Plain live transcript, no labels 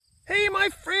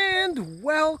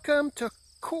Welcome to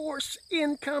Course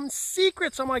Income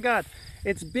Secrets. Oh my God,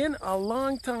 it's been a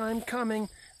long time coming.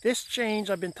 This change,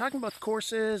 I've been talking about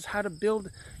courses, how to build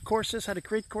courses, how to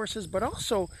create courses, but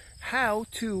also how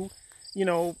to,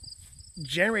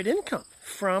 generate income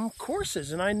from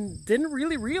courses. And I didn't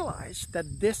really realize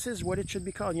that this is what it should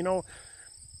be called.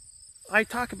 I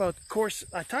talk about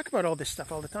all this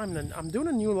stuff all the time, and I'm doing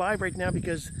a new live right now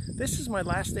because this is my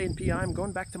last day in PI. I'm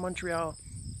going back to Montreal.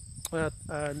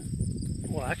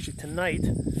 Well, actually tonight.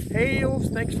 Hey,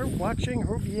 thanks for watching.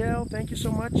 Rubiel, thank you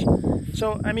so much.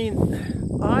 So, I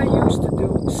used to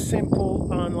do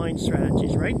simple online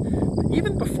strategies, right?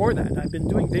 Even before that, I've been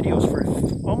doing videos for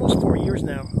almost 4 years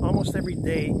now, almost every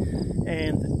day.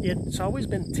 And it's always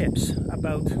been tips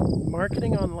about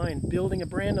marketing online, building a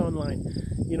brand online,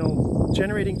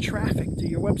 generating traffic to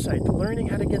your website, learning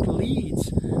how to get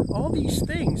leads. All these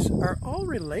things are all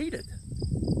related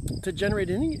to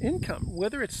generating income,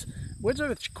 whether it's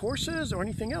courses or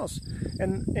anything else.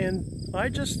 And I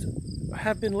just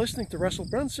have been listening to Russell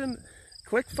Brunson,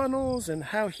 ClickFunnels, and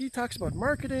how he talks about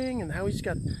marketing and how he's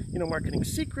got, marketing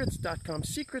secrets, .com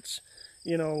secrets,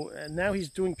 and now he's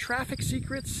doing traffic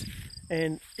secrets.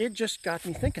 And it just got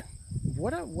me thinking,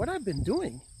 what I've been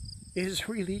doing is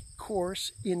really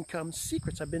course income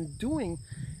secrets. I've been doing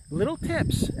little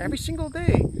tips every single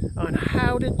day on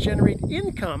how to generate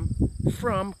income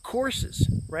from courses,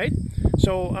 right?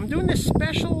 So I'm doing this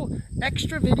special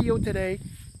extra video today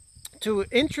to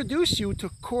introduce you to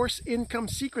course income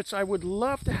secrets. I would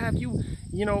love to have you,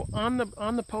 on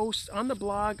the post, on the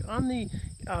blog, on the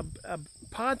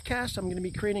podcast. I'm going to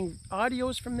be creating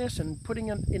audios from this and putting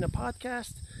them in a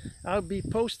podcast. I'll be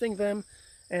posting them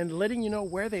and letting you know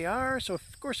where they are. So,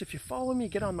 of course, if you follow me,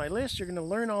 get on my list, you're going to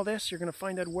learn all this. You're going to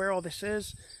find out where all this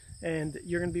is, and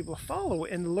you're going to be able to follow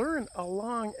and learn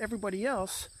along everybody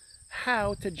else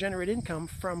how to generate income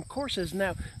from courses.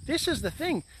 Now, this is the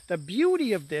thing. The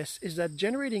beauty of this is that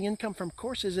generating income from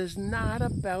courses is not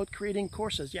about creating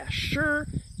courses. Yeah, sure,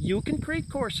 you can create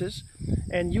courses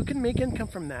and you can make income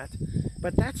from that,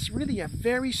 but that's really a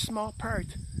very small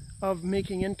part of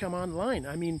making income online.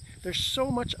 There's so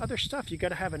much other stuff. You got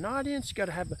to have an audience.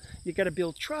 You got to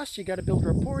build trust. You got to build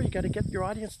rapport. You got to get your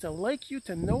audience to like you,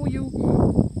 to know you,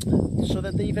 so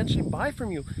that they eventually buy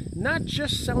from you. Not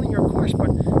just selling your course,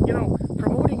 but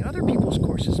promoting other people's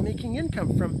courses, making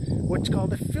income from what's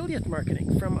called affiliate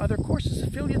marketing from other courses,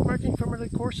 affiliate marketing from other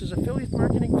courses, affiliate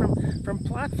marketing from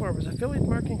platforms, affiliate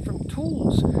marketing from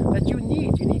tools that you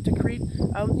need. You need to create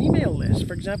an email list,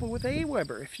 for example, with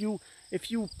Aweber.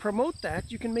 If you promote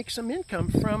that, you can make some income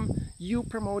from you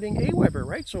promoting Aweber,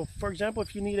 right? So, for example,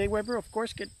 if you need Aweber, of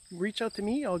course, reach out to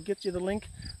me. I'll get you the link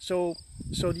so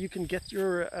you can get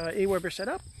your Aweber set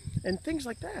up and things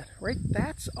like that, right?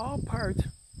 That's all part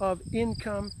of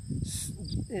income,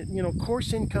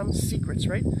 course income secrets,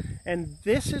 right? And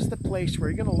this is the place where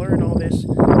you're going to learn all this,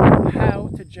 how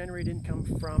to generate income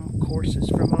from courses,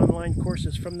 from online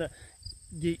courses, from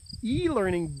the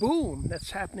e-learning boom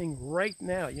that's happening right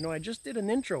now. I just did an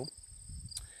intro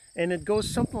and it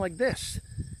goes something like this.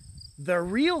 The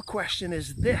real question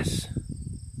is this.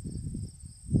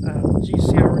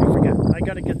 See, I already forgot.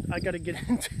 I gotta get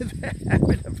into the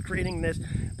habit of creating this,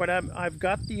 but I've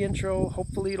got the intro.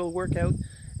 Hopefully it'll work out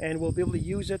and we'll be able to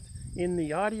use it in the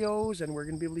audios, and we're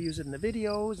gonna be able to use it in the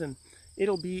videos, and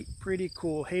it'll be pretty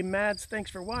cool. Hey, Mads,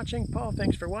 thanks for watching. Paul,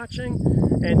 thanks for watching.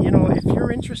 And, if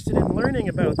you're interested in learning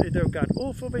about it, we've got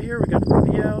Ulf over here. We got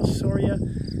Rubiel, Soria.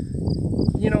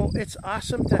 It's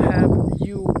awesome to have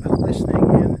you listening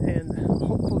in, and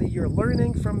hopefully you're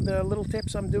learning from the little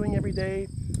tips I'm doing every day,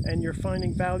 and you're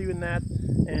finding value in that.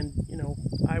 And,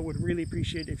 I would really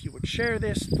appreciate if you would share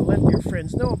this, to let your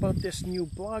friends know about this new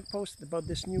blog post, about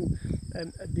this new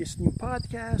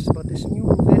podcast, about this new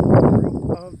group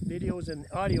of videos and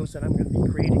audios that I'm going to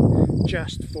be creating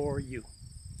just for you.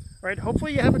 All right,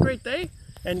 hopefully you have a great day,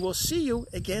 and we'll see you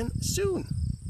again soon.